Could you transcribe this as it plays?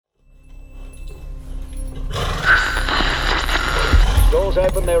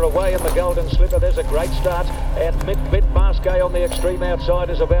Doors open, they're away in the Golden Slipper. There's a great start. And Mick Masquet on the extreme outside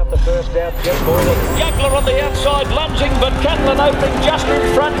is about the first out. Jeff Boylan. Juggler on the outside, lunging, but Catlin opening just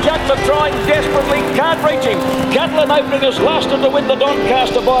in front. Juggler trying desperately, can't reach him. Catlin opening is lasted to win the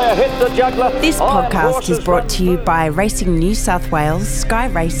Doncaster by a hit to Juggler. This podcast is brought to you by Racing New South Wales, Sky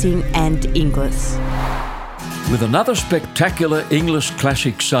Racing and Inglis. With another spectacular Inglis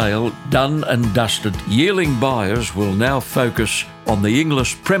Classic sale done and dusted, Yearling buyers will now focus on the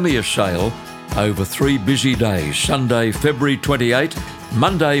Inglis Premier Sale over 3 busy days: Sunday, February 28,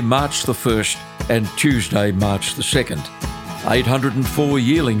 Monday, March the 1st and Tuesday, March the 2nd. 804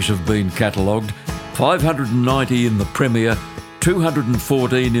 yearlings have been catalogued, 590 in the Premier,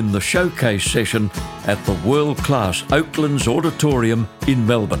 214 in the showcase session at the world-class Oaklands Auditorium in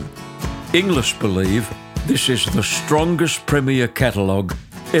Melbourne. Inglis believe this is the strongest Premier catalogue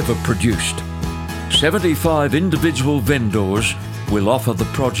ever produced. 75 individual vendors will offer the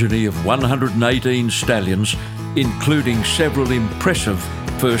progeny of 118 stallions, including several impressive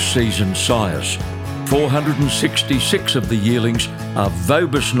first-season sires. 466 of the yearlings are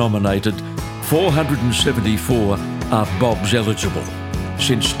Vobis nominated, 474 are Bobs eligible.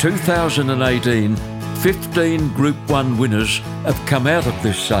 Since 2018, 15 Group 1 winners have come out of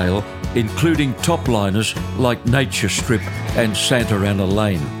this sale, including top-liners like Nature Strip and Santa Ana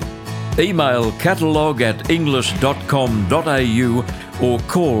Lane. Email catalogue@inglis.com.au or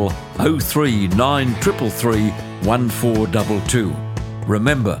call 039333 1422.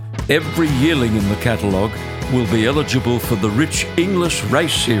 Remember, every yearling in the catalogue will be eligible for the Rich Inglis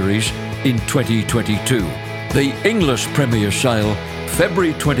Race Series in 2022. The Inglis Premier Sale,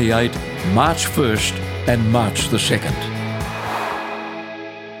 February 28, March 1st and March the 2nd.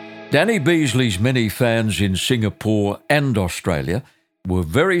 Danny Beasley's many fans in Singapore and Australia were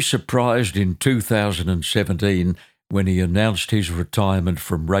very surprised in 2017 when he announced his retirement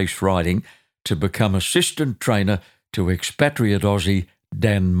from race riding to become assistant trainer to expatriate Aussie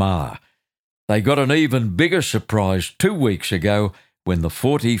Dan Maher. They got an even bigger surprise 2 weeks ago when the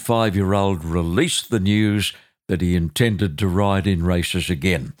 45-year-old released the news that he intended to ride in races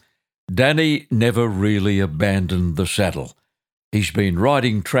again. Danny never really abandoned the saddle. He's been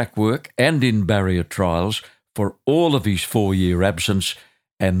riding track work and in barrier trials for all of his 4-year absence,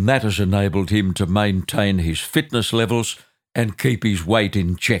 and that has enabled him to maintain his fitness levels and keep his weight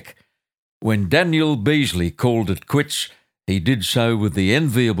in check. When Daniel Beasley called it quits, he did so with the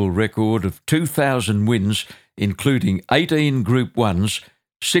enviable record of 2,000 wins, including 18 Group 1s,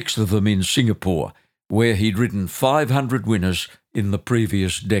 6 of them in Singapore, where he'd ridden 500 winners in the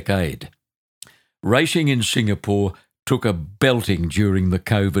previous decade. Racing in Singapore took a belting during the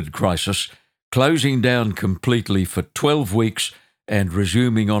COVID crisis, closing down completely for 12 weeks and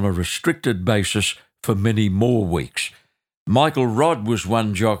resuming on a restricted basis for many more weeks. Michael Rodd was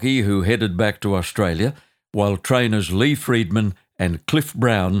one jockey who headed back to Australia, while trainers Lee Friedman and Cliff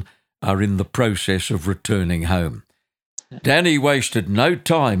Brown are in the process of returning home. Danny wasted no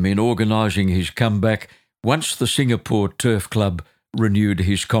time in organising his comeback once the Singapore Turf Club renewed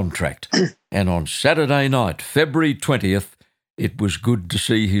his contract. And on Saturday night, February 20th, it was good to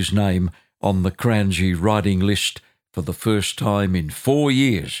see his name on the Kranji riding list for the first time in 4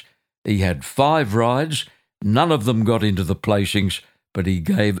 years. He had 5 rides, none of them got into the placings, but he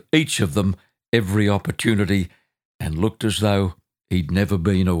gave each of them every opportunity and looked as though he'd never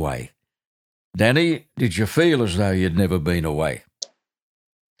been away. Danny, did you feel as though you'd never been away?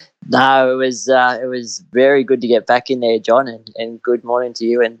 No, it was very good to get back in there, John, and good morning to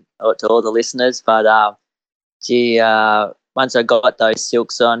you and to all the listeners. But once I got those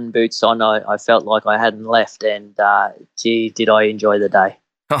silks on, boots on, I felt like I hadn't left, and did I enjoy the day.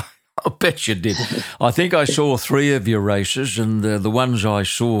 I bet you did. I think I saw 3 of your races, and the ones I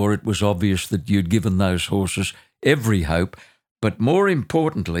saw, it was obvious that you'd given those horses every hope. But more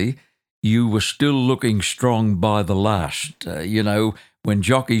importantly, you were still looking strong by the last. When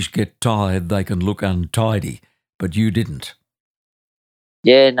jockeys get tired, they can look untidy, but you didn't.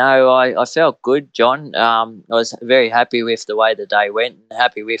 Yeah, no, I felt good, John. I was very happy with the way the day went, and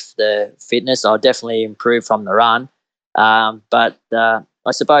happy with the fitness. I definitely improved from the run. But I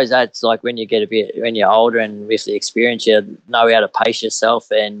suppose that's like when you're older and with the experience, you know how to pace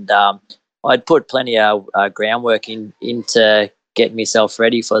yourself. And I'd put plenty of groundwork into getting myself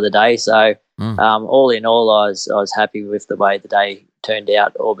ready for the day. So all in all, I was happy with the way the day turned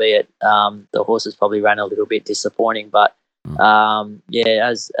out, albeit the horses probably ran a little bit disappointing. But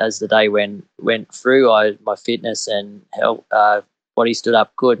as the day went through, my fitness and health, body stood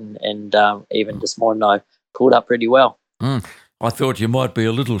up good, and even this morning I pulled up pretty well. I thought you might be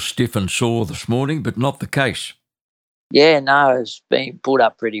a little stiff and sore this morning, but not the case. Yeah, no, it's been put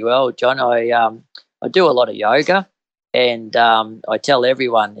up pretty well, John. I do a lot of yoga, and I tell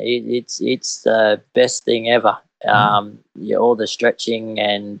everyone it's the best thing ever. Yeah, all the stretching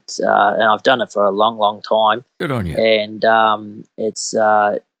and I've done it for a long, long time. Good on you. And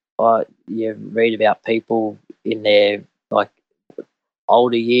you read about people in their like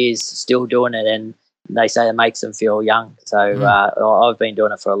older years still doing it, and they say it makes them feel young. So I've been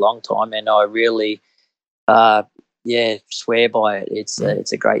doing it for a long time, and I really swear by it.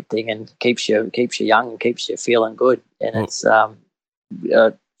 It's a great thing, and keeps you young and keeps you feeling good. And it's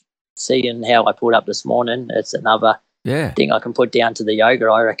seeing how I pulled up this morning, it's another thing I can put down to the yoga,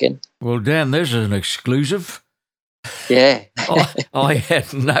 I reckon. Well, Dan, there's an exclusive. Yeah. I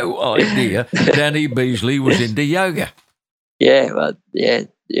had no idea Danny Beasley was into yoga. Yeah, well,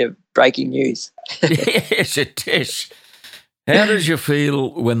 breaking news. Yes, it is. How does you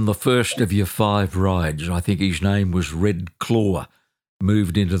feel when the first of your 5 rides, I think his name was Red Claw,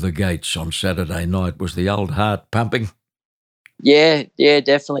 moved into the gates on Saturday night? Was the old heart pumping? Yeah,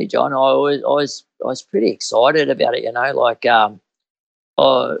 definitely, John. I was pretty excited about it, like I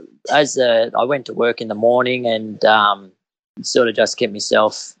went to work in the morning and sort of just kept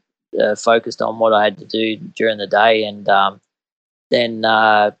myself focused on what I had to do during the day, and then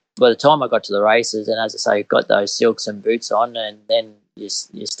by the time I got to the races, and as I say, got those silks and boots on, and then you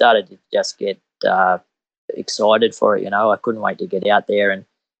started to just get excited for it. I couldn't wait to get out there and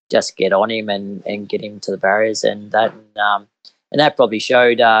just get on him and get him to the barriers, and that probably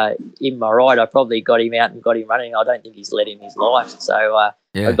showed in my ride. I probably got him out and got him running. I don't think he's led in his life, so I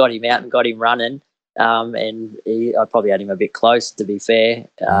got him out and got him running, and I probably had him a bit close, to be fair,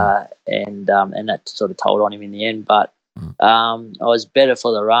 and that sort of told on him in the end. But I was better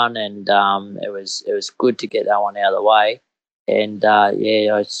for the run, and it was good to get that one out of the way. And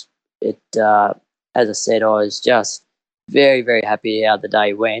as I said, I was just very, very happy how the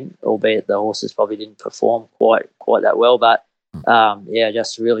day went, albeit the horses probably didn't perform quite that well. But I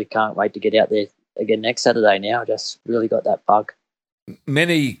just really can't wait to get out there again next Saturday now. I just really got that bug.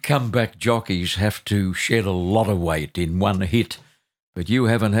 Many comeback jockeys have to shed a lot of weight in one hit, but you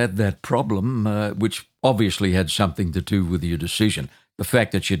haven't had that problem, which obviously had something to do with your decision, the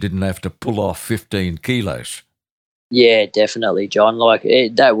fact that you didn't have to pull off 15 kilos. Yeah, definitely, John.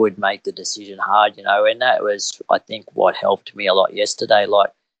 That would make the decision hard, and that was, I think, what helped me a lot yesterday.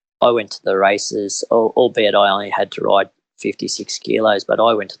 I went to the races, albeit I only had to ride 56 kilos, but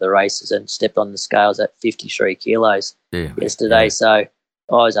I went to the races and stepped on the scales at 53 kilos yesterday. Yeah. So I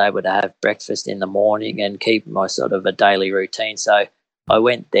was able to have breakfast in the morning and keep my sort of a daily routine. So I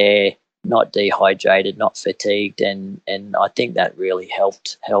went there not dehydrated, not fatigued, and I think that really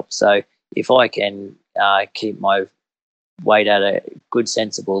helped. So if I can keep my weight at a good,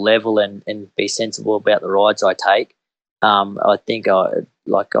 sensible level and be sensible about the rides I take, I think I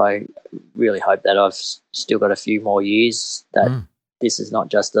really hope that I've still got a few more years, that this is not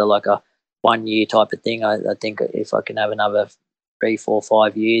just a 1 year type of thing. I think if I can have another 3, 4,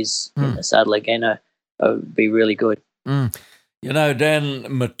 5 years in the saddle again, it would be really good. Dan,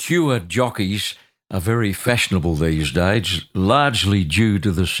 mature jockeys are very fashionable these days, largely due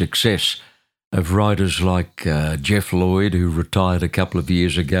to the success of riders like Jeff Lloyd, who retired a couple of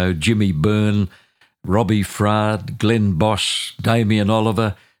years ago, Jimmy Byrne, Robbie Frard, Glenn Boss, Damien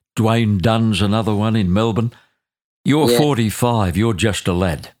Oliver, Dwayne Dunn's another one in Melbourne. You're 45, you're just a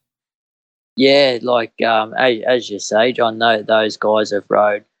lad. Yeah, as you say, John, those guys have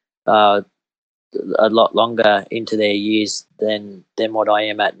rode a lot longer into their years than what I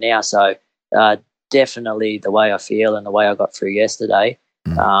am at now. So definitely the way I feel and the way I got through yesterday,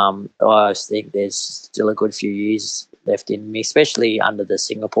 I think there's still a good few years left in me, especially under the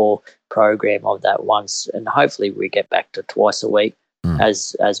Singapore program of that once, and hopefully we get back to twice a week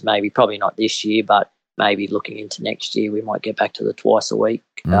as maybe probably not this year, but maybe looking into next year we might get back to the twice a week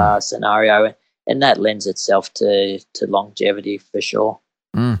scenario, and that lends itself to longevity for sure.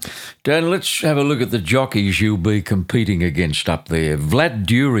 Dan, let's have a look at the jockeys you'll be competing against up there. Vlad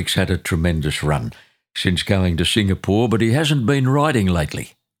Duric's had a tremendous run since going to Singapore, but he hasn't been riding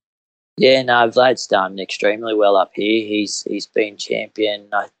lately. Yeah, no, Vlad's done extremely well up here. He's been champion,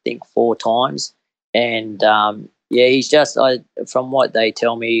 I think, 4 times. And, he's just, from what they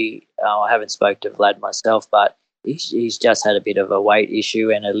tell me, I haven't spoke to Vlad myself, but he's just had a bit of a weight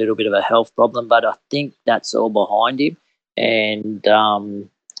issue and a little bit of a health problem, but I think that's all behind him. And I'm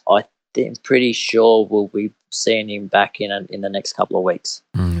pretty sure we'll be seeing him back in the next couple of weeks.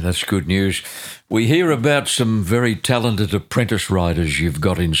 That's good news. We hear about some very talented apprentice riders you've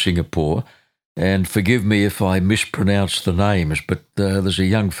got in Singapore, and forgive me if I mispronounce the names, but there's a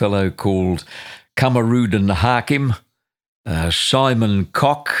young fellow called Kamarudin Hakim, Simon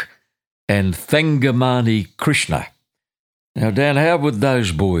Koch and Thangamani Krishna. Now, Dan, how would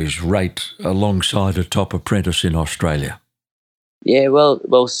those boys rate alongside a top apprentice in Australia? Yeah,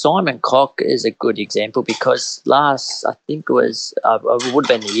 well, Simon Koch is a good example because I think it was, it would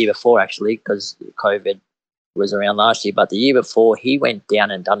have been the year before actually, because COVID was around last year, but the year before he went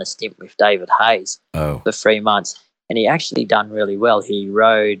down and done a stint with David Hayes for 3 months, and he actually done really well. He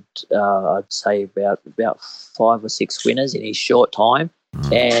rode, I'd say about 5 or 6 winners in his short time.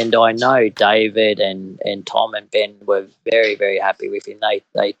 And I know David and Tom and Ben were very, very happy with him.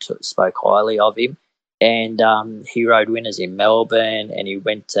 They spoke highly of him. And he rode winners in Melbourne, and he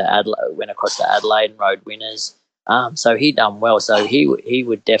went across to Adelaide and rode winners. So he done well. So he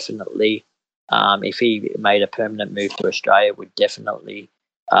would definitely, if he made a permanent move to Australia, would definitely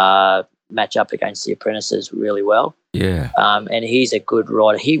match up against the apprentices really well. Yeah. And he's a good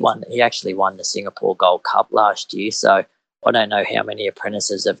rider. He actually won the Singapore Gold Cup last year. So I don't know how many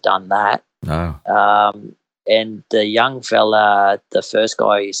apprentices have done that. No. And the young fella, the first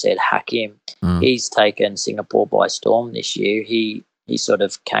guy you said, Hakim, he's taken Singapore by storm this year. He sort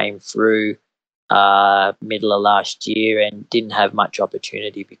of came through middle of last year and didn't have much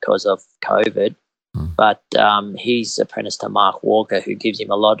opportunity because of COVID. But he's apprenticed to Mark Walker, who gives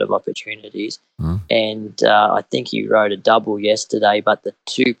him a lot of opportunities. And I think he rode a double yesterday, but the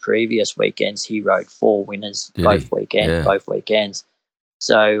 2 previous weekends he rode 4 winners both weekends.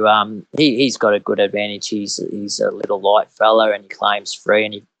 So he's got a good advantage. He's a little light fella, and he claims free,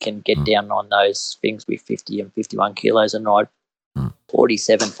 and he can get down on those things with 50 and 51 kilos and ride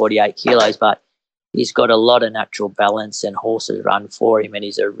 47, 48 kilos. But he's got a lot of natural balance, and horses run for him, and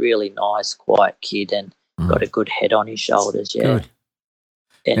he's a really nice, quiet kid and got a good head on his shoulders. Yeah. Good.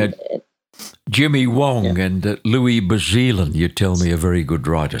 And Jimmy Wong and Louis Bazilan, you tell me, are very good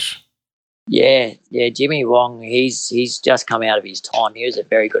riders. Yeah, Jimmy Wong, he's just come out of his time. He was a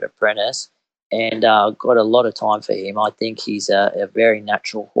very good apprentice, and got a lot of time for him. I think he's a very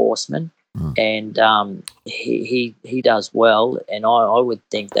natural horseman, and he does well. And I would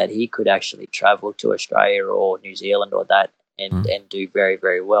think that he could actually travel to Australia or New Zealand or that and do very,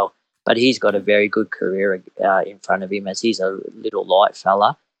 very well. But he's got a very good career in front of him, as he's a little light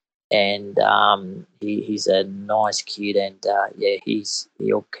fella. And he's a nice kid, and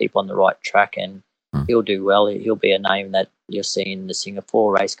he'll keep on the right track, and he'll do well. He'll be a name that you'll see in the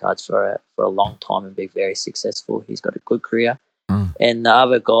Singapore race cards for a long time and be very successful. He's got a good career. And the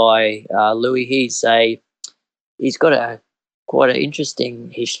other guy, Louis, he's got quite an interesting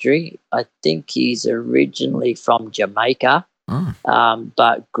history. I think he's originally from Jamaica,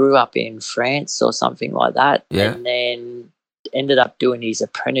 but grew up in France or something like that, and then ended up doing his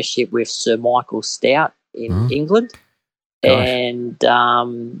apprenticeship with Sir Michael Stout in England. Gosh. And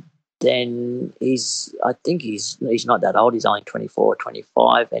then I think he's not that old. He's only 24 or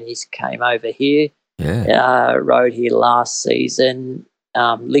 25, and he's came over here, rode here last season.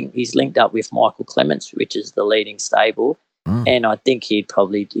 He's linked up with Michael Clements, which is the leading stable, and I think he's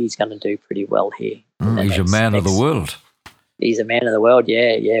going to do pretty well here. He's a man of the world. He's a man of the world,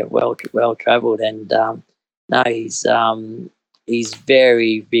 well travelled, and no, he's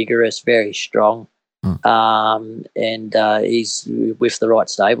very vigorous, very strong, and he's with the right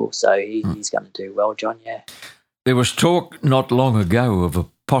stable, so he's going to do well, John. Yeah. There was talk not long ago of a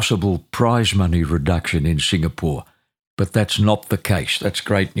possible prize money reduction in Singapore, but that's not the case. That's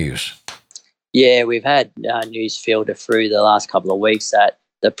great news. Yeah, we've had news filter through the last couple of weeks that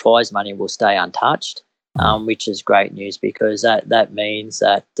the prize money will stay untouched, which is great news, because that means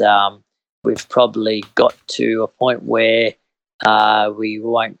that we've probably got to a point where we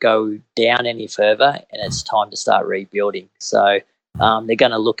won't go down any further, and it's time to start rebuilding. So they're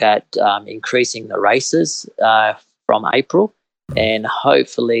going to look at increasing the races from April, and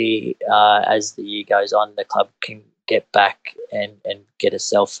hopefully as the year goes on, the club can get back and get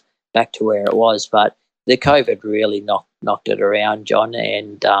itself back to where it was. But the COVID really knocked it around, John,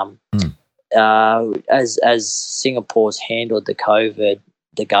 and as Singapore's handled the COVID,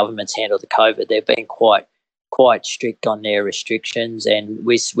 the government's handled the COVID, they've been quite strict on their restrictions, and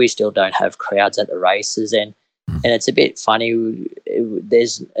we still don't have crowds at the races, and it's a bit funny.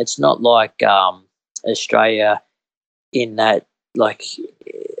 It's not like Australia in that, like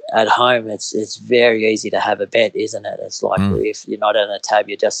at home, it's very easy to have a bet, isn't it? It's like if you're not on a tab,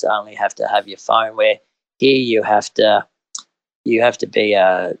 you just only have to have your phone. Where here you have to be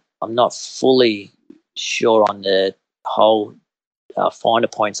I'm not fully sure on the whole finer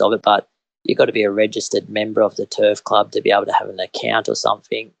points of it, but you've got to be a registered member of the turf club to be able to have an account or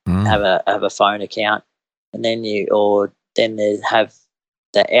something, have a phone account, and then they have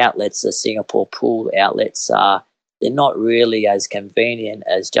the outlets, the Singapore pool outlets are they're not really as convenient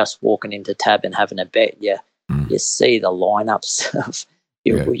as just walking into tab and having a bet. You see the lineups of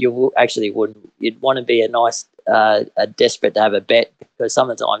you actually you'd want to be a desperate to have a bet, because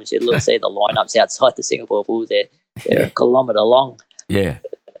sometimes you'd see the lineups outside the Singapore Pools. They're a kilometre long. Yeah.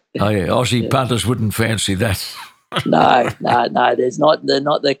 Oh yeah, Aussie punters wouldn't fancy that. No. They're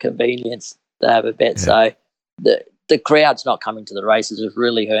not the convenience to have a bet. Yeah. So the crowd's not coming to the races is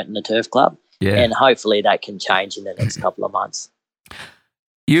really hurting the Turf Club. Yeah. And hopefully that can change in the next couple of months.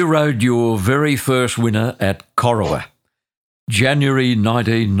 You rode your very first winner at Corowa, January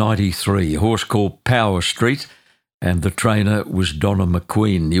 1993, a horse called Power Street, and the trainer was Donna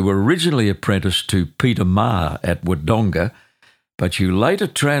McQueen. You were originally apprenticed to Peter Maher at Wodonga, but you later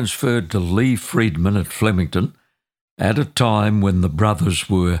transferred to Lee Friedman at Flemington at a time when the brothers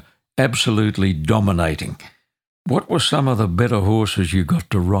were absolutely dominating. What were some of the better horses you got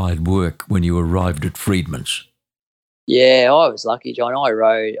to ride work when you arrived at Friedman's? Yeah, I was lucky, John.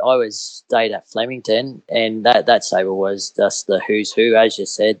 I stayed at Flemington, and that stable was just the who's who, as you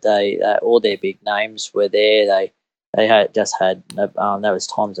said. They all their big names were there. They had that was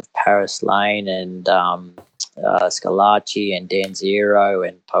times of Paris Lane and Scalacci and Dan Zero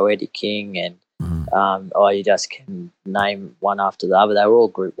and Poetic King, and you just can name one after the other. They were all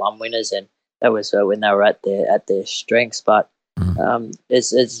Group 1 winners, and that was when they were at their strengths. But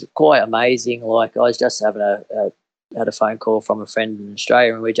it's quite amazing. Like, I was just having had a phone call from a friend in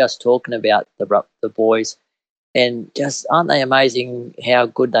Australia, and we're just talking about the boys, and just aren't they amazing how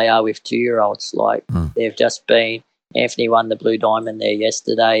good they are with 2-year-olds? Like they've just been. Anthony won the Blue Diamond there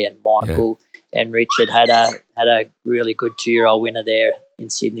yesterday, and Michael and Richard had a really good 2-year-old winner there in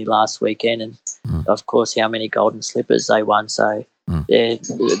Sydney last weekend, and of course how many Golden Slippers they won. So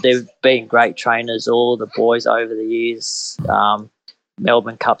they've been great trainers, all the boys over the years,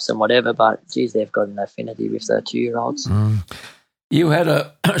 Melbourne Cups and whatever, but geez, they've got an affinity with the 2-year-olds. You had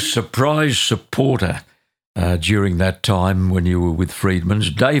a surprise supporter during that time when you were with Friedman's,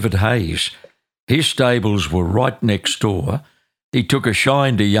 David Hayes. His stables were right next door. He took a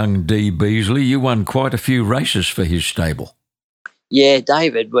shine to young Dee Beasley. You won quite a few races for his stable. Yeah,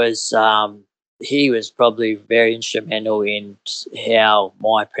 David was he was probably very instrumental in how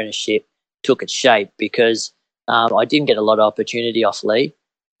my apprenticeship took its shape, because I didn't get a lot of opportunity off Lee,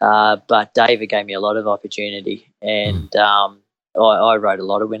 but David gave me a lot of opportunity, and I rode a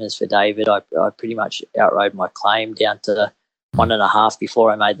lot of winners for David. I pretty much outrode my claim down to 1.5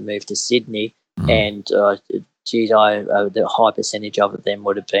 before I made the move to Sydney, and the high percentage of them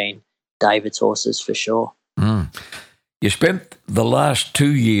would have been David's horses for sure. You spent the last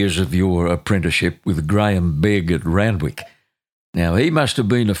 2 years of your apprenticeship with Graham Begg at Randwick. Now, he must have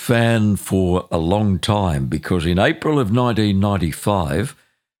been a fan for a long time, because in April of 1995,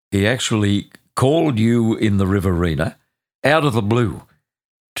 he actually called you in the Riverina out of the blue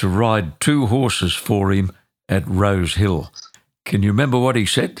to ride 2 horses for him at Rose Hill. Can you remember what he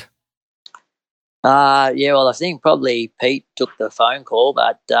said? Yeah, well, I think probably Pete took the phone call,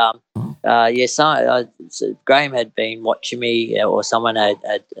 but Graham had been watching me, or someone had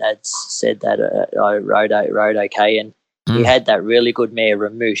said that I rode okay, and he had that really good mare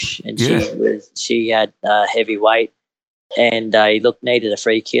Ramouche, and she had heavy weight, and he needed a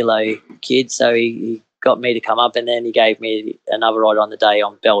 3 kilo kid, so he got me to come up, and then he gave me another ride on the day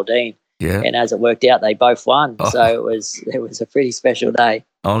on Beldean. Yeah. And as it worked out, they both won. Oh. So it was a pretty special day.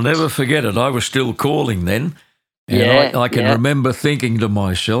 I'll never forget it. I was still calling then. And I can remember thinking to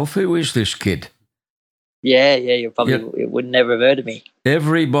myself, who is this kid? Yeah, you probably would never have heard of me.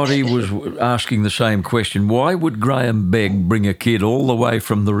 Everybody was asking the same question. Why would Graham Begg bring a kid all the way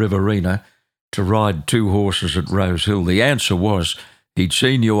from the Riverina to ride 2 horses at Rose Hill? The answer was he'd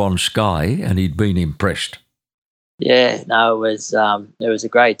seen you on Sky and he'd been impressed. Yeah, no, it was a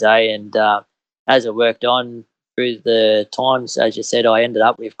great day, and as it worked on through the times, as you said, I ended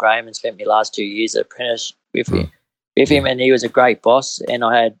up with Graham and spent my last 2 years at apprentice with him, and he was a great boss, and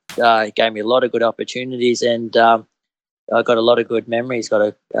he gave me a lot of good opportunities, and I got a lot of good memories.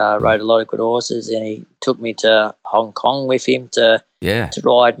 Rode a lot of good horses, and he took me to Hong Kong with him to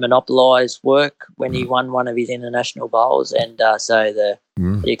ride Monopolise work when he won one of his international bowls, and so the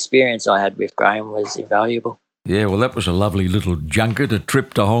experience I had with Graham was invaluable. Yeah, well, that was a lovely little junket, a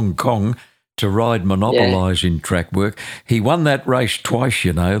trip to Hong Kong to ride Monopolise in track work. He won that race twice,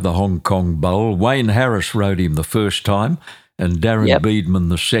 the Hong Kong Bowl. Wayne Harris rode him the first time and Darren Beedman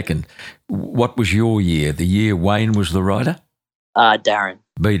the second. What was your year? The year Wayne was the rider? Darren.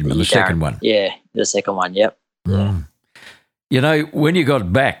 Beedman, the second one. Yeah, the second one, yep. Yeah. When you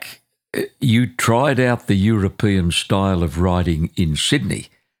got back, you tried out the European style of riding in Sydney.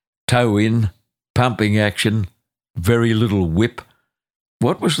 Toe in, pumping action, very little whip.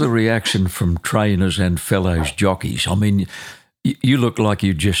 What was the reaction from trainers and fellows jockeys? I mean, you look like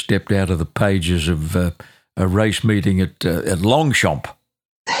you just stepped out of the pages of a race meeting at Longchamp.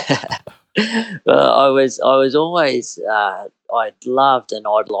 Well, I was always I loved and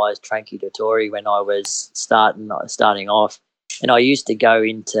idolised Frankie Dettori when I was starting off, and I used to go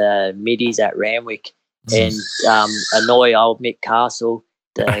into middies at Randwick and annoy old Mick Castle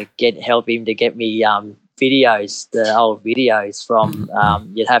to help him to get me videos, the old videos from.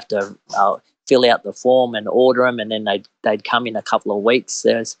 You'd have to fill out the form and order them, and then they'd come in a couple of weeks.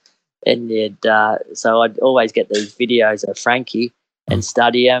 So I'd always get these videos of Frankie and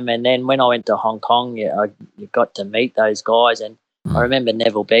study them. And then when I went to Hong Kong, I got to meet those guys. And I remember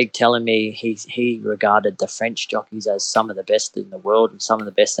Neville Begg telling me he regarded the French jockeys as some of the best in the world and some of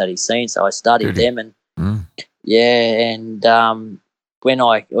the best that he's seen. So I studied them, and when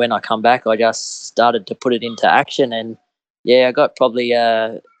I come back, I just started to put it into action. And I got probably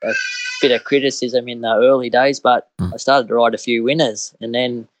a bit of criticism in the early days, but I started to ride a few winners, and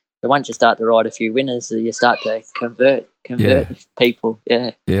then once you start to ride a few winners, you start to convert people.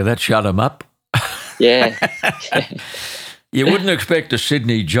 Yeah, that shut them up. Yeah. You wouldn't expect a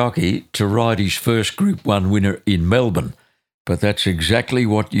Sydney jockey to ride his first Group 1 winner in Melbourne, but that's exactly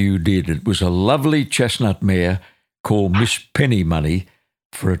what you did. It was a lovely chestnut mare called Miss Penny Money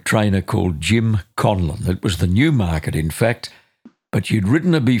for a trainer called Jim Conlon. It was the Newmarket, in fact, but you'd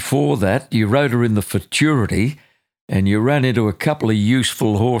ridden her before that. You rode her in the Futurity, and you ran into a couple of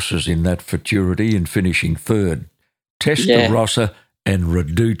useful horses in that Futurity in finishing third, Testarossa and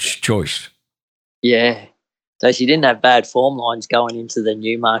Redute's Choice. Yeah. So she didn't have bad form lines going into the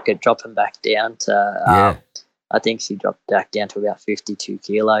Newmarket, dropping back down to, I think she dropped back down to about 52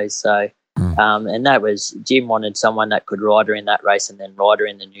 kilos. So, and that was, Jim wanted someone that could ride her in that race and then ride her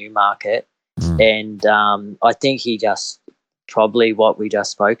in the Newmarket. And I think he just, probably what we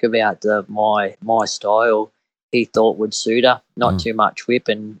just spoke about, my style, he thought would suit her, not too much whip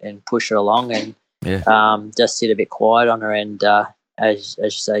and push her along, and just sit a bit quiet on her. And as you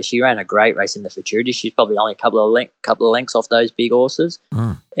say, she ran a great race in the Futurity. She's probably only a couple of lengths off those big horses.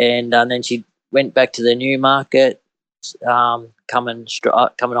 And then she went back to the Newmarket, coming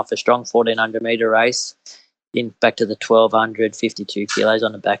off a strong 1,400 metre race, back to the 1,200, 52 kilos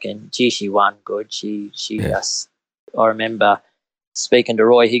on the back end. Gee, she won good. She just, I remember speaking to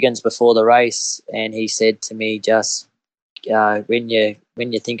Roy Higgins before the race, and he said to me, just when you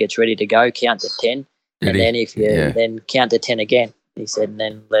think it's ready to go, count to 10, and then if you then count to 10 again. He said, and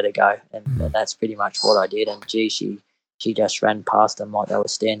then let it go, and that's pretty much what I did. And gee, she just ran past them like they were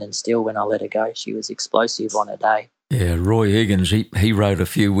standing still when I let her go. She was explosive on her day. Yeah, Roy Higgins, he rode a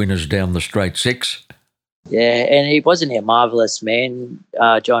few winners down the straight six. Yeah, and he wasn't a marvellous man,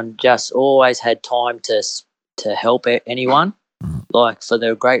 John. Just always had time to help anyone. Like, for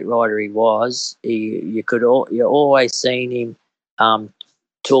the great rider he was, you always seen him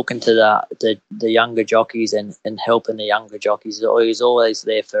talking to the younger jockeys and helping the younger jockeys. He was always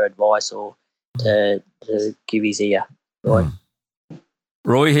there for advice or to give his ear.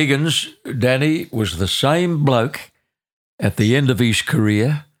 Roy Higgins, Danny, was the same bloke at the end of his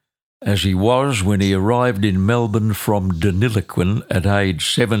career as he was when he arrived in Melbourne from Deniliquin at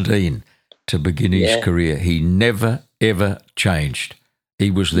age 17 to begin his career. He never, ever changed. He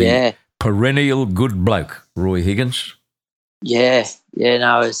was the perennial good bloke, Roy Higgins. It's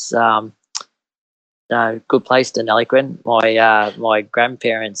good place, Deniliquin. My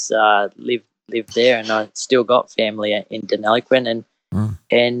grandparents lived there, and I still got family in Deniliquin,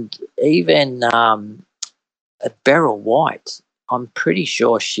 and even Beryl White, I'm pretty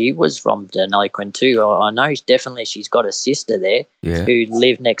sure she was from Deniliquin too. I know definitely she's got a sister there who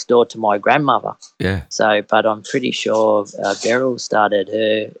lived next door to my grandmother. Yeah. So, but I'm pretty sure Beryl started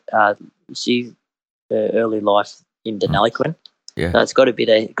her early life in Deniliquin. Yeah. So it's got a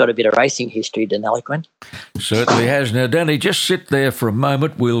bit of racing history, Deniliquin. Certainly has. Now, Danny, just sit there for a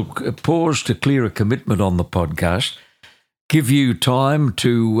moment. We'll pause to clear a commitment on the podcast. Give you time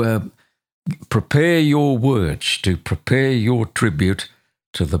to prepare your words, to prepare your tribute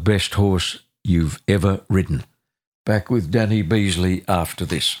to the best horse you've ever ridden. Back with Danny Beasley after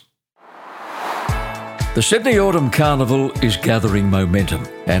this. The Sydney Autumn Carnival is gathering momentum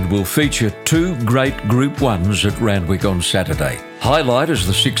and will feature two great Group 1s at Randwick on Saturday. Highlight is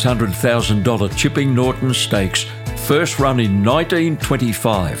the $600,000 Chipping Norton Stakes, first run in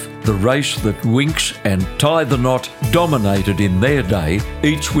 1925, the race that Winks and Tie the Knot dominated in their day,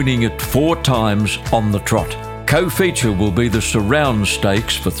 each winning it 4 times on the trot. Co-feature will be the Surround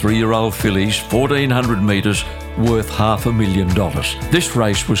Stakes for 3-year-old fillies, 1,400 metres, worth $500,000. This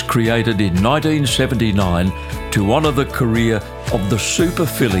race was created in 1979 to honour the career of the Super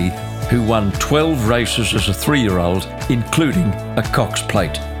Filly who won 12 races as a 3-year-old, including a Cox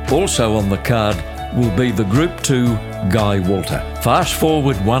Plate. Also on the card will be the Group 2 Guy Walter. Fast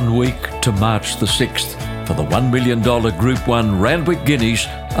forward 1 week to March the 6th for the $1 million Group 1 Randwick Guineas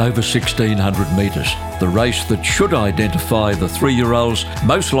over 1,600 metres. The race that should identify the 3-year-olds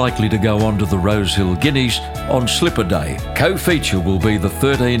most likely to go on to the Rosehill Guineas on Slipper Day. Co-feature will be the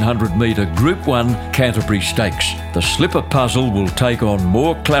 1,300 metre Group 1 Canterbury Stakes. The Slipper puzzle will take on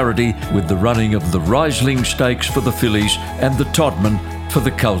more clarity with the running of the Riesling Stakes for the fillies and the Todman for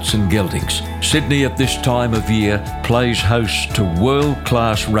the colts and geldings. Sydney at this time of year plays host to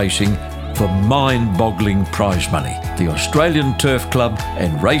world-class racing for mind-boggling prize money. The Australian Turf Club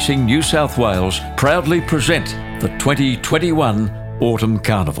and Racing New South Wales proudly present the 2021 Autumn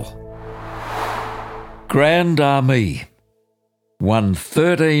Carnival. Grand Army won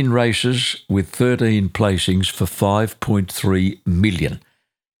 13 races with 13 placings for $5.3 million.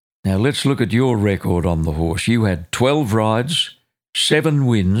 Now let's look at your record on the horse. You had 12 rides, 7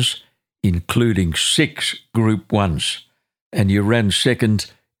 wins, including 6 Group 1s, and you ran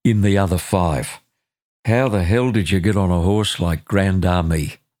second in the other 5. How the hell did you get on a horse like Grand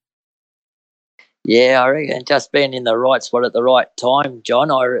Army? Yeah, I reckon just being in the right spot at the right time, John.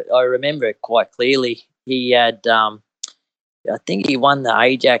 I remember it quite clearly. He had, I think he won the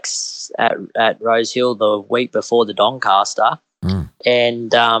Ajax at Rosehill the week before the Doncaster,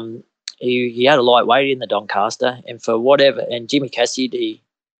 and he had a lightweight in the Doncaster, and Jimmy Cassidy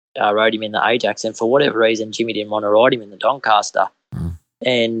rode him in the Ajax, and for whatever reason, Jimmy didn't want to ride him in the Doncaster.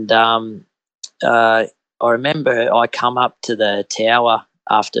 And I remember I come up to the tower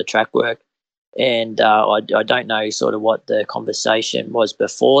after track work, and I don't know sort of what the conversation was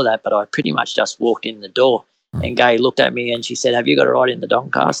before that, but I pretty much just walked in the door, and Gay looked at me and she said, "Have you got a ride in the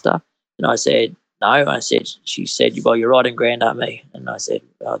Doncaster?" And I said, "No." She said, "Well, you're riding Grand Army," and I said,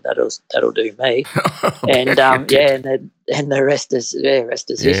 "Oh, that'll do me." And and the rest is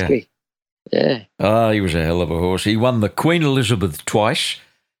history. Yeah. Oh, he was a hell of a horse. He won the Queen Elizabeth twice.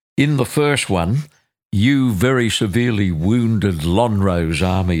 In the first one, you very severely wounded Lonhro's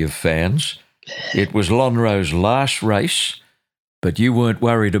army of fans. It was Lonhro's last race, but you weren't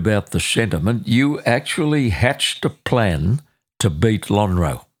worried about the sentiment. You actually hatched a plan to beat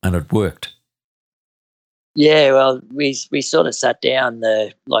Lonhro, and it worked. Yeah, well, we sort of sat down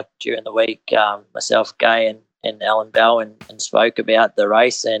during the week, myself, Gay, and Alan Bell, and spoke about the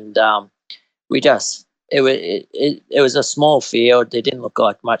race, and it was a small field. It didn't look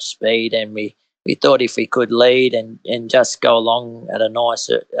like much speed, and we thought if we could lead and just go along at a nice,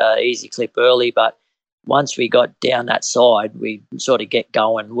 easy clip early, but once we got down that side, we sort of get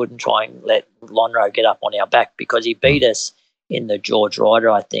going, wouldn't try and let Lonhro get up on our back, because he beat us in the George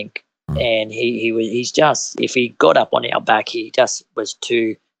Ryder, I think, and he's just, if he got up on our back, he just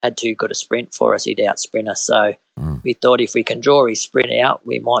had too good a sprint for us. He'd out-sprint us. So we thought if we can draw his sprint out,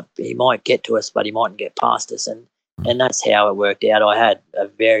 he might get to us, but he mightn't get past us. And that's how it worked out. I had a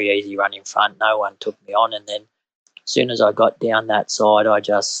very easy run in front. No one took me on. And then as soon as I got down that side, I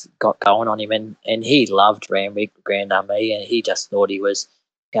just got going on him. And he loved Randwick Grand Army, and he just thought he was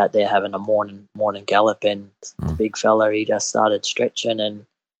out there having a morning gallop. And the big fella, he just started stretching. And,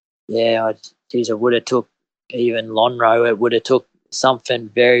 yeah, it would have took even Lonhro, it would have took something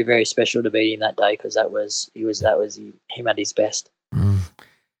very, very special to beat him that day, because him at his best.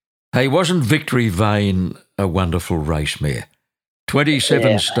 Hey, wasn't Victory Vane a wonderful race mare?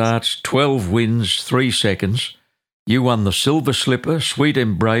 27 starts, 12 wins, 3 seconds. You won the Silver Slipper, Sweet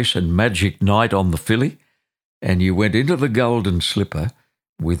Embrace and Magic Night on the filly, and you went into the Golden Slipper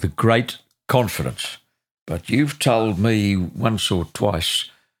with great confidence. But you've told me once or twice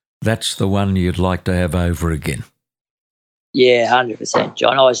that's the one you'd like to have over again. Yeah, 100%,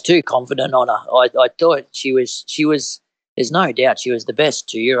 John. I was too confident on her. I thought she was. There's no doubt she was the best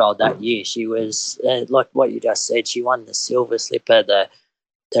 2-year-old that year. She was like what you just said. She won the Silver Slipper,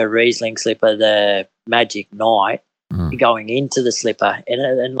 the Riesling Slipper, the Magic Night, going into the Slipper,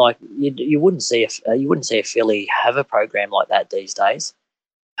 and like you wouldn't see a filly have a program like that these days.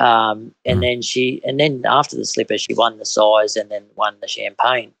 And then after the Slipper, she won the Size and then won the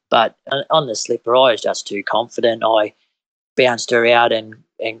Champagne. But on the Slipper, I was just too confident. I bounced her out and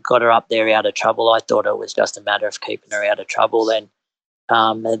got her up there out of trouble. I thought it was just a matter of keeping her out of trouble. And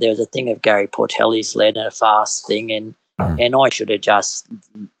there was a thing of Gary Portelli's led and a fast thing, and I should have just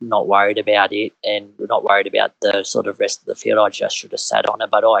not worried about it and not worried about the sort of rest of the field. I just should have sat on it,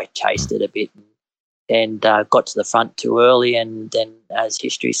 but I chased it a bit and got to the front too early. And then, as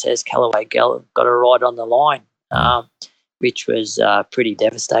history says, Callaway got a ride on the line. which was pretty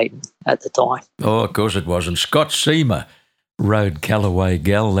devastating at the time. Oh, of course it was. And Scott Seamer rode Callaway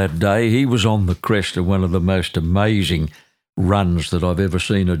Gal that day. He was on the crest of one of the most amazing runs that I've ever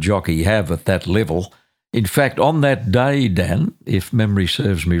seen a jockey have at that level. In fact, on that day, Dan, if memory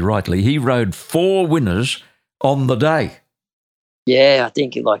serves me rightly, he rode 4 winners on the day. Yeah, I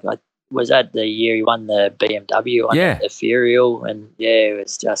think was that the year he won the BMW on the Ethereal, and it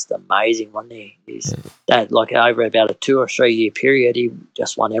was just amazing, wasn't he? That over about a 2 or 3 year period, he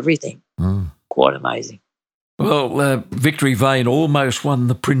just won everything. Quite amazing. Well, Victory Vane almost won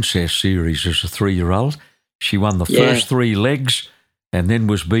the Princess Series as a 3-year-old. She won the first 3 legs and then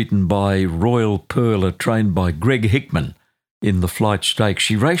was beaten by Royal Pearler, trained by Greg Hickman in the Flight Stakes.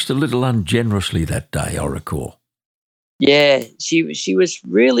 She raced a little ungenerously that day, I recall. Yeah, she was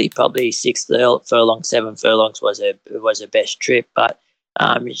really probably 6 furlongs, 7 furlongs was her best trip, but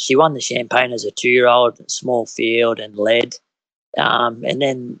she won the Champagne as a 2-year-old, small field and led. And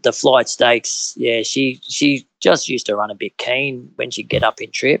then the Flight Stakes, she just used to run a bit keen when she'd get up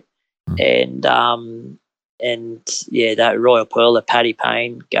in trip. And that Royal Pearler, Paddy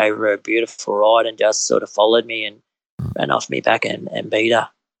Payne, gave her a beautiful ride and just sort of followed me and ran off me back and beat her.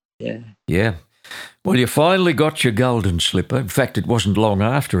 Yeah. Well, you finally got your golden slipper. In fact, it wasn't long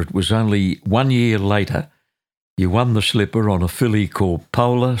after. It was only 1 year later. You won the slipper on a filly called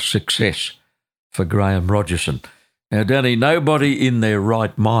Polar Success for Graham Rogerson. Now, Danny, nobody in their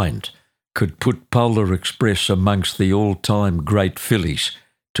right mind could put Polar Express amongst the all-time great fillies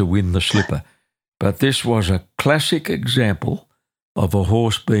to win the slipper. But this was a classic example of a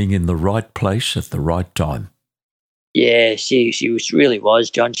horse being in the right place at the right time. Yeah, she really was,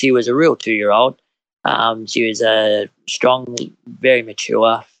 John. She was a real 2-year-old. She was a strong, very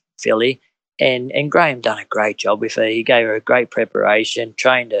mature filly, and Graham done a great job with her. He gave her a great preparation,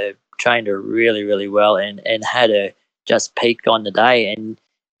 trained her really, really well, and had her just peak on the day.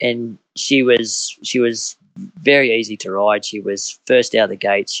 And she was very easy to ride. She was first out of the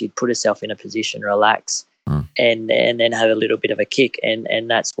gates. She'd put herself in a position, relax, and then have a little bit of a kick,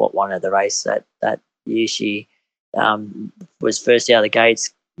 and that's what won her the race that year. She was first out of the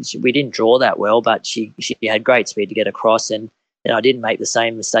gates. We didn't draw that well, but she had great speed to get across, and I didn't make the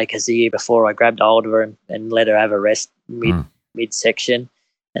same mistake as the year before. I grabbed hold of her and let her have a rest mid-section,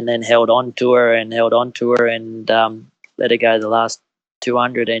 and then held on to her and let her go the last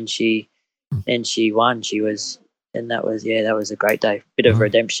 200, and she won. That was a great day, bit of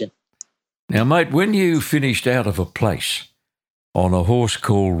redemption. Now, mate, when you finished out of a place on a horse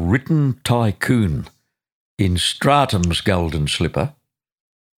called Written Tycoon in Stratum's Golden Slipper,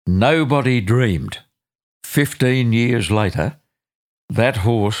 nobody dreamed 15 years later that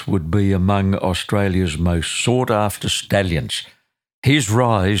horse would be among Australia's most sought-after stallions. His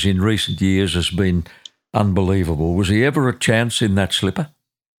rise in recent years has been unbelievable. Was he ever a chance in that slipper?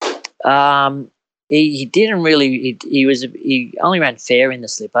 He didn't really. He only ran fair in the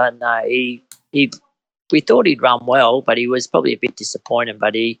slipper. No, we thought he'd run well, but he was probably a bit disappointed.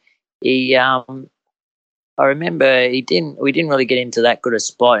 But I remember we didn't really get into that good a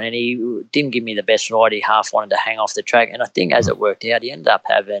spot, and he didn't give me the best ride. He half wanted to hang off the track, and I think as it worked out, he ended up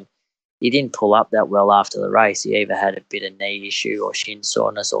he didn't pull up that well after the race. He either had a bit of knee issue or shin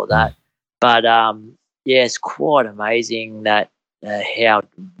soreness or that. But it's quite amazing that how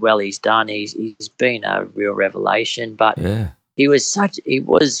well he's done. He's been a real revelation. But he was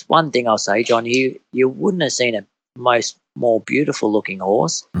one thing I'll say, John. You wouldn't have seen a more beautiful looking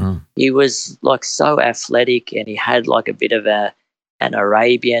horse. He was so athletic, and he had a bit of an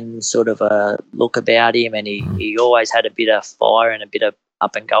Arabian sort of a look about him, and he always had a bit of fire and a bit of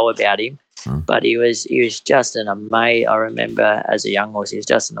up and go about him. But he was just an amazing. I remember as a young horse, he was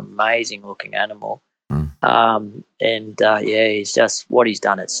just an amazing looking animal. He's just what he's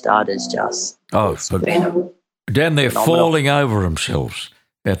done at Stud is just. Dan, they're falling over themselves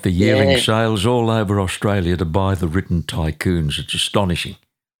at the yearling sales all over Australia to buy the Written Tycoons. It's astonishing.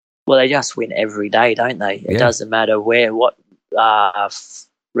 Well, they just win every day, don't they? It doesn't matter what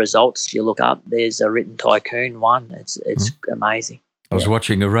results you look up. There's a Written Tycoon one. It's amazing. I was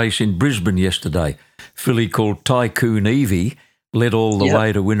watching a race in Brisbane yesterday. Filly called Tycoon Evie led all the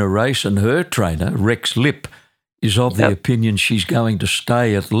way to win a race, and her trainer, Rex Lipp, is of the opinion she's going to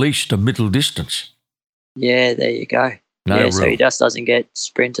stay at least a middle distance. Yeah, there you go. So he just doesn't get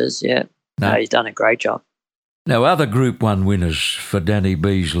sprinters. No, he's done a great job. Now, other Group 1 winners for Danny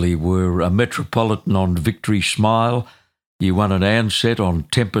Beasley were a Metropolitan on Victory Smile. You won an Ansett on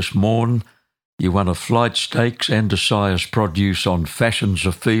Tempest Morn. You won a Flight Stakes and a Sire's Produce on Fashions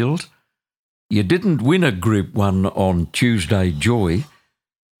Afield. You didn't win a Group 1 on Tuesday Joy,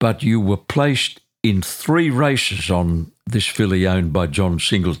 but you were placed in 3 races on this filly owned by John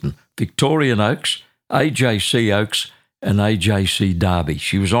Singleton: Victorian Oaks, AJC Oaks and AJC Derby.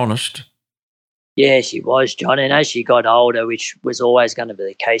 She was honest. Yeah, she was, John. And as she got older, which was always going to be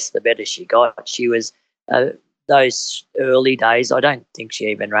the case, the better she got. She was, those early days, I don't think she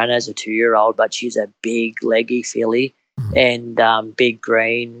even ran as a 2-year-old, but she's a big, leggy filly and big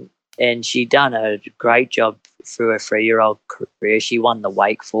green. And she done a great job through her 3-year-old career. She won the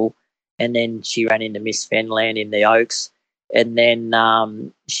Wakeful, and then she ran into Miss Fenland in the Oaks. And then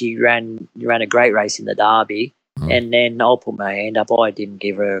she ran a great race in the Derby. And then I'll put my hand up. I didn't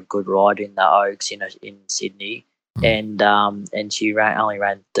give her a good ride in the Oaks in Sydney, and she only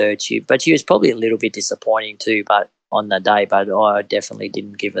ran 3rd. But she was probably a little bit disappointing too. But on the day, but I definitely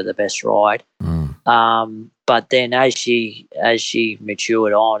didn't give her the best ride. But then as she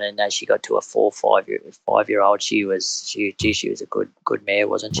matured on, and as she got to a 5-year-old, she was a good mare,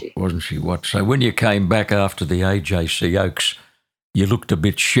 wasn't she? Wasn't she? What? So when you came back after the AJC Oaks, you looked a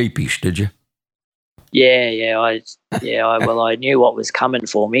bit sheepish, did you? Yeah. I knew what was coming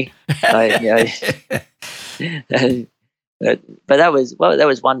for me. But that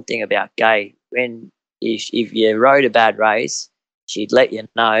was one thing about Gay. When if you rode a bad race, she'd let you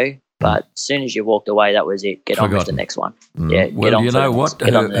know. But as soon as you walked away, that was it. Get on with the next one. Yeah. Well, you know what?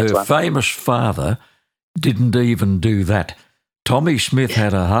 Her famous father didn't even do that. Tommy Smith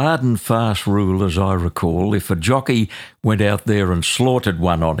had a hard and fast rule, as I recall. If a jockey went out there and slaughtered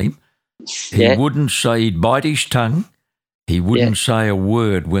one on him, he wouldn't say, he'd bite his tongue. He wouldn't say a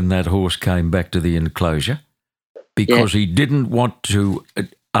word when that horse came back to the enclosure, because he didn't want to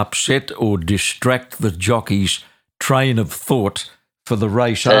upset or distract the jockey's train of thought for the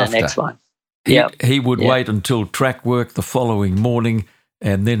race after. The next one. He would wait until track work the following morning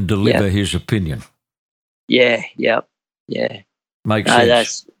and then deliver his opinion. Yeah. Makes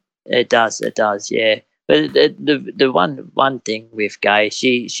sense. It does, yeah. But the one thing with Gay,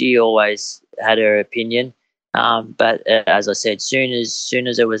 she always had her opinion. But as I said, soon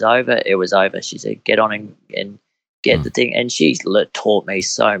as it was over. She said, "Get on and get the thing." And she taught me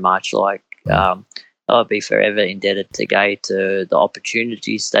so much. Like I'll be forever indebted to Gay, to the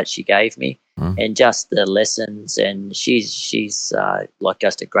opportunities that she gave me, and just the lessons. And she's like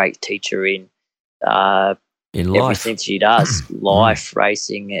just a great teacher in everything she does, life,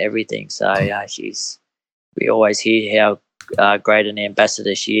 racing, everything. So we always hear how great an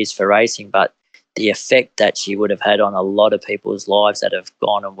ambassador she is for racing, but the effect that she would have had on a lot of people's lives that have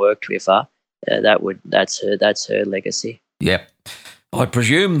gone and worked with her, that's her legacy. Yep. I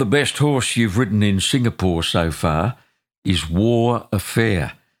presume the best horse you've ridden in Singapore so far is War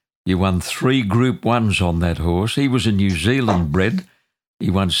Affair. You won 3 Group 1s on that horse. He was a New Zealand bred. He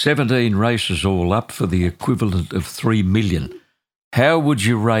won 17 races all up for the equivalent of $3 million. How would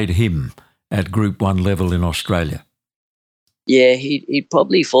you rate him at Group 1 level in Australia? Yeah, he'd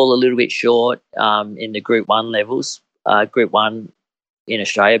probably fall a little bit short in the Group 1 levels, Group 1 in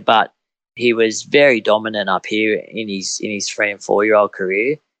Australia, but he was very dominant up here in his 3 and 4-year-old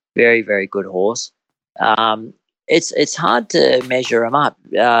career. Very, very good horse. It's hard to measure him up.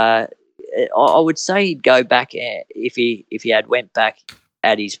 I would say he'd go back, if he had went back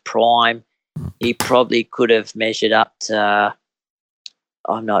at his prime, he probably could have measured up to,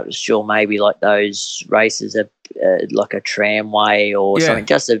 I'm not sure, maybe like those races like a tramway or something,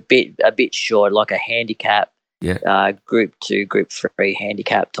 just a bit short, like a handicap, Group 2, Group 3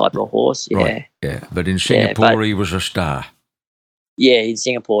 handicap type of horse. Right. Yeah. But in Singapore, he was a star. Yeah, in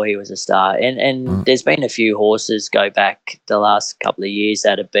Singapore, he was a star. And there's been a few horses go back the last couple of years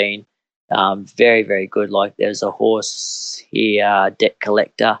that have been very, very good. Like there's a horse here, Debt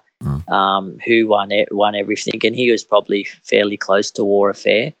Collector, who won everything, and he was probably fairly close to War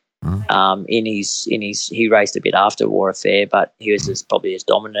Affair. He raced a bit after War Affair, but he was probably as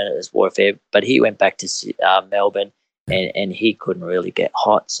dominant as War Affair. But he went back to Melbourne, and he couldn't really get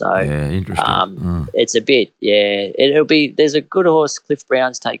hot. So interesting. It's a bit, it'll be. There's a good horse. Cliff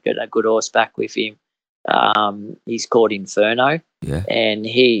Brown's taken a good horse back with him. He's called Inferno, and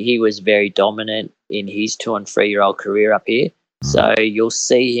he was very dominant in his 2 and 3-year-old career up here. So you'll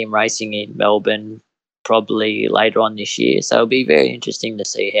see him racing in Melbourne probably later on this year. So it'll be very interesting to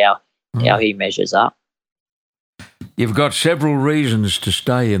see how he measures up. You've got several reasons to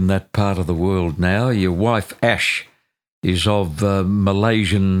stay in that part of the world now. Your wife, Ash, is of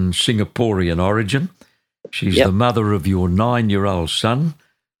Malaysian Singaporean origin. She's the mother of your 9-year-old son,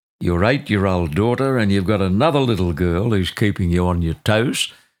 your 8-year-old daughter, and you've got another little girl who's keeping you on your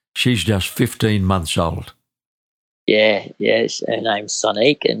toes. She's just 15 months old. Yeah, her name's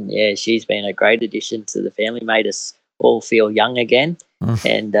Sonique, and she's been a great addition to the family. Made us all feel young again.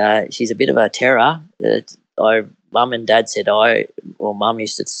 And she's a bit of a terror. Mum and Dad said Mum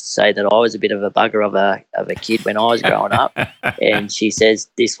used to say that I was a bit of a bugger of a kid when I was growing up, and she says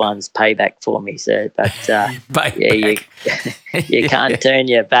this one's payback for me. So, but you can't turn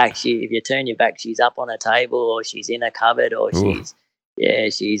your back. If you turn your back, she's up on a table or she's in a cupboard or she's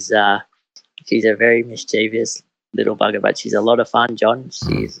a very mischievous little bugger, but she's a lot of fun, John.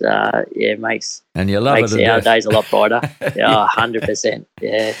 She's makes our days a lot brighter. 100%.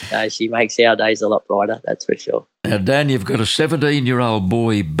 Yeah, she makes our days a lot brighter. That's for sure. Now, Dan, you've got a 17-year-old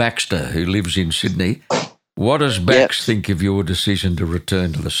boy, Baxter, who lives in Sydney. What does Bax think of your decision to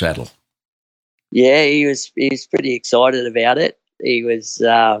return to the saddle? Yeah, he was pretty excited about it. He was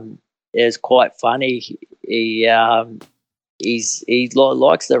it was quite funny. He likes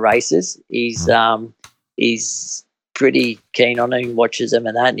the races. He's pretty keen on them, watches them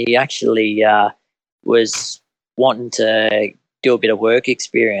and that. And he actually was wanting to do a bit of work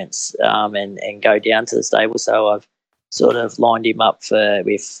experience and go down to the stable. So I've sort of lined him up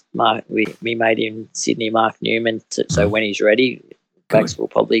with Mark. We made him Sydney Mark Newman. So when he's ready, Bax will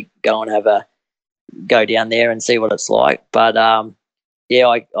probably go and go down there and see what it's like. But I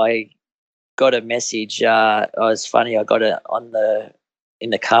got a message. It was funny. I got it in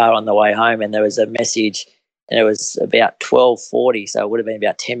the car on the way home, and there was a message, and it was about 12:40, so it would have been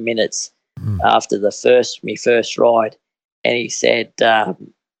about 10 minutes after my first ride. And he said, "I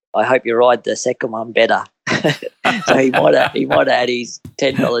hope you ride the second one better." So he might have had his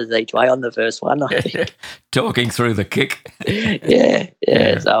 $10 each way on the first one, I think. Talking through the kick. Yeah.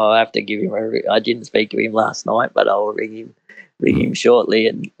 So I'll have to give him I didn't speak to him last night, but I'll ring him shortly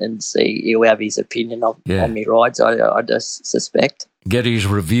and see. He'll have his opinion on me rides, I just suspect. Get his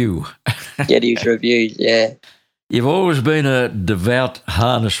review. Get his reviews, yeah. You've always been a devout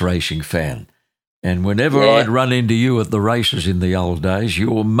harness racing fan, and whenever I'd run into you at the races in the old days,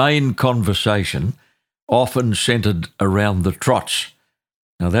 your main conversation often centred around the trots.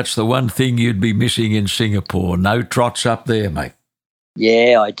 Now, that's the one thing you'd be missing in Singapore. No trots up there, mate.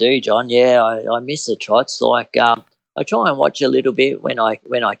 Yeah, I do, John. Yeah, I miss the trots. Like, I try and watch a little bit when I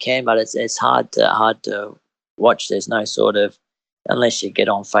can, but it's hard to watch. There's no sort of, unless you get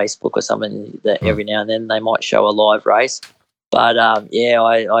on Facebook or something, that every now and then they might show a live race. But I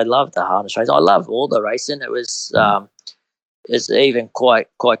love the harness race. I love all the racing. It was it's even quite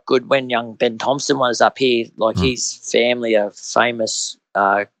good when young Ben Thompson was up here. Like his family are famous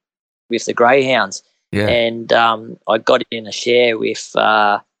with the greyhounds, and I got in a share with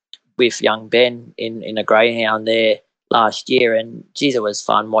young Ben in a greyhound there last year, and geez, it was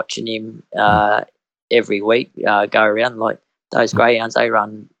fun watching him every week go around. Like those greyhounds, they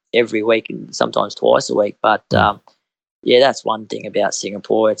run every week and sometimes twice a week. But that's one thing about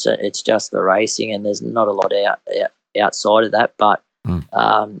Singapore. It's just the racing, and there's not a lot outside of that. But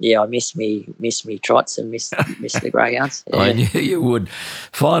I miss me trots and miss the greyhounds. Yeah. I knew you would.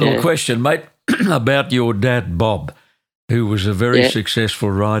 Final question, mate, about your dad, Bob, who was a very successful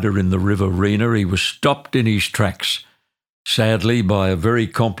rider in the Riverina. He was stopped in his tracks, sadly, by a very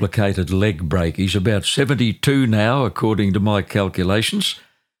complicated leg break. He's about 72 now, according to my calculations.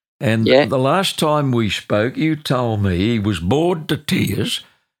 And the last time we spoke, you told me he was bored to tears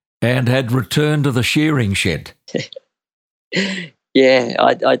and had returned to the shearing shed. Yeah,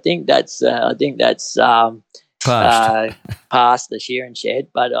 I think that's past the shearing shed.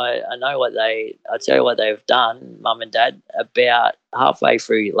 But I know I'll tell you what they've done, Mum and Dad. About halfway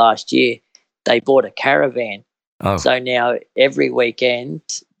through last year, they bought a caravan. Oh. So now every weekend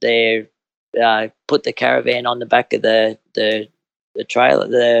they put the caravan on the back of the trailer,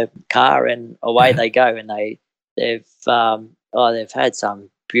 the car, and away they go. And they've had some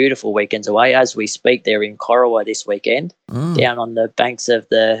beautiful weekends away. As we speak, they're in Corowa this weekend, down on the banks of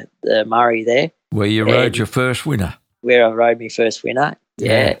the Murray there. Where you rode your first winner. Where I rode my first winner,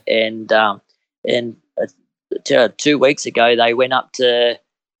 yeah. And 2 weeks ago they went up to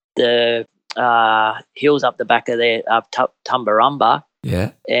the hills up the back of there, up Tumbarumba,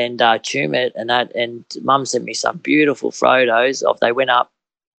 and Tumut and that. And Mum sent me some beautiful photos of they went up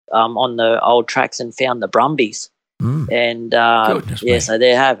on the old tracks and found the Brumbies. And so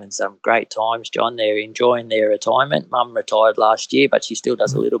they're having some great times, John. They're enjoying their retirement. Mum retired last year, but she still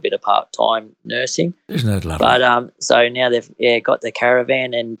does a little bit of part-time nursing. Isn't that lovely? But so now they've got the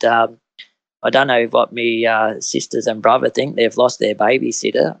caravan, and I don't know what me sisters and brother think. They've lost their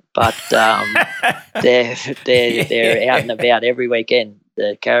babysitter, but they're out and about every weekend.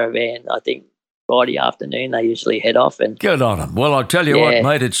 The caravan, I think Friday afternoon they usually head off. And good on them. Well, I'll tell you what,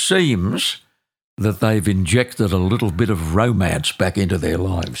 mate. It seems that they've injected a little bit of romance back into their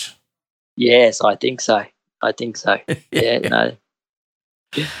lives. Yes, I think so. I think so. Yeah, no.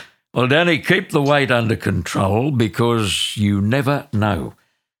 Well, Danny, keep the weight under control because you never know.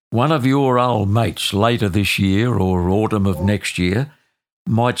 One of your old mates later this year or autumn of next year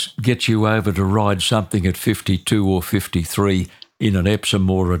might get you over to ride something at 52 or 53 in an Epsom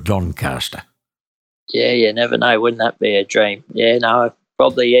or a Doncaster. Yeah, you never know. Wouldn't that be a dream? Yeah, no,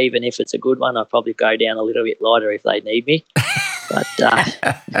 probably even if it's a good one, I'd probably go down a little bit lighter if they need me. But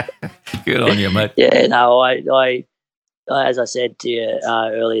good on you, mate. Yeah, no, I as I said to you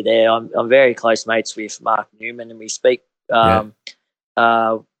earlier there, I'm very close mates with Mark Newman, and we speak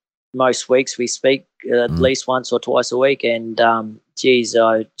most weeks. We speak at least once or twice a week, and geez,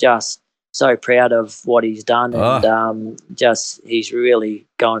 I just so proud of what he's done, and he's really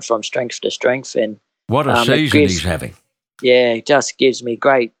going from strength to strength. And what a season he's having! Yeah, it just gives me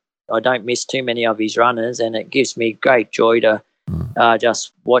great. I don't miss too many of his runners, and it gives me great joy to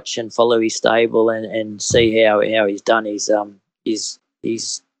just watch and follow his stable and see how he's done.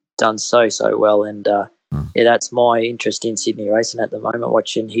 He's done so well, and that's my interest in Sydney racing at the moment,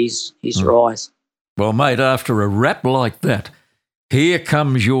 watching his rise. Well, mate, after a rap like that, here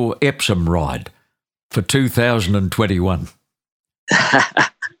comes your Epsom ride for 2021.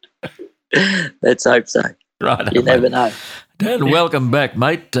 Let's hope so. Right, you never know. Dan, welcome back,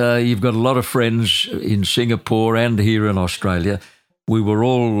 mate. You've got a lot of friends in Singapore and here in Australia. We were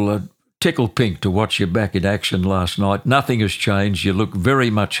all tickled pink to watch you back in action last night. Nothing has changed. You look very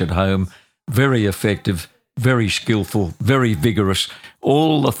much at home, very effective, very skillful, very vigorous.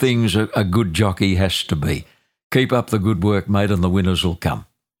 All the things a good jockey has to be. Keep up the good work, mate, and the winners will come.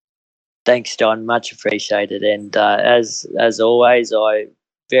 Thanks, John. Much appreciated. And as always, I'm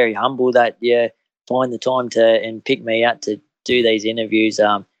very humble that you find the time and pick me out to do these interviews.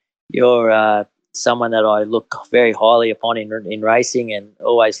 You're someone that I look very highly upon in racing and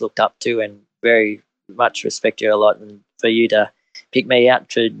always looked up to, and very much respect you a lot. And for you to pick me out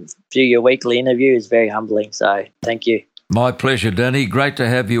to do your weekly interview is very humbling. So thank you. My pleasure, Danny. Great to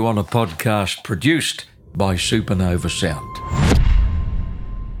have you on a podcast produced by Supernova Sound.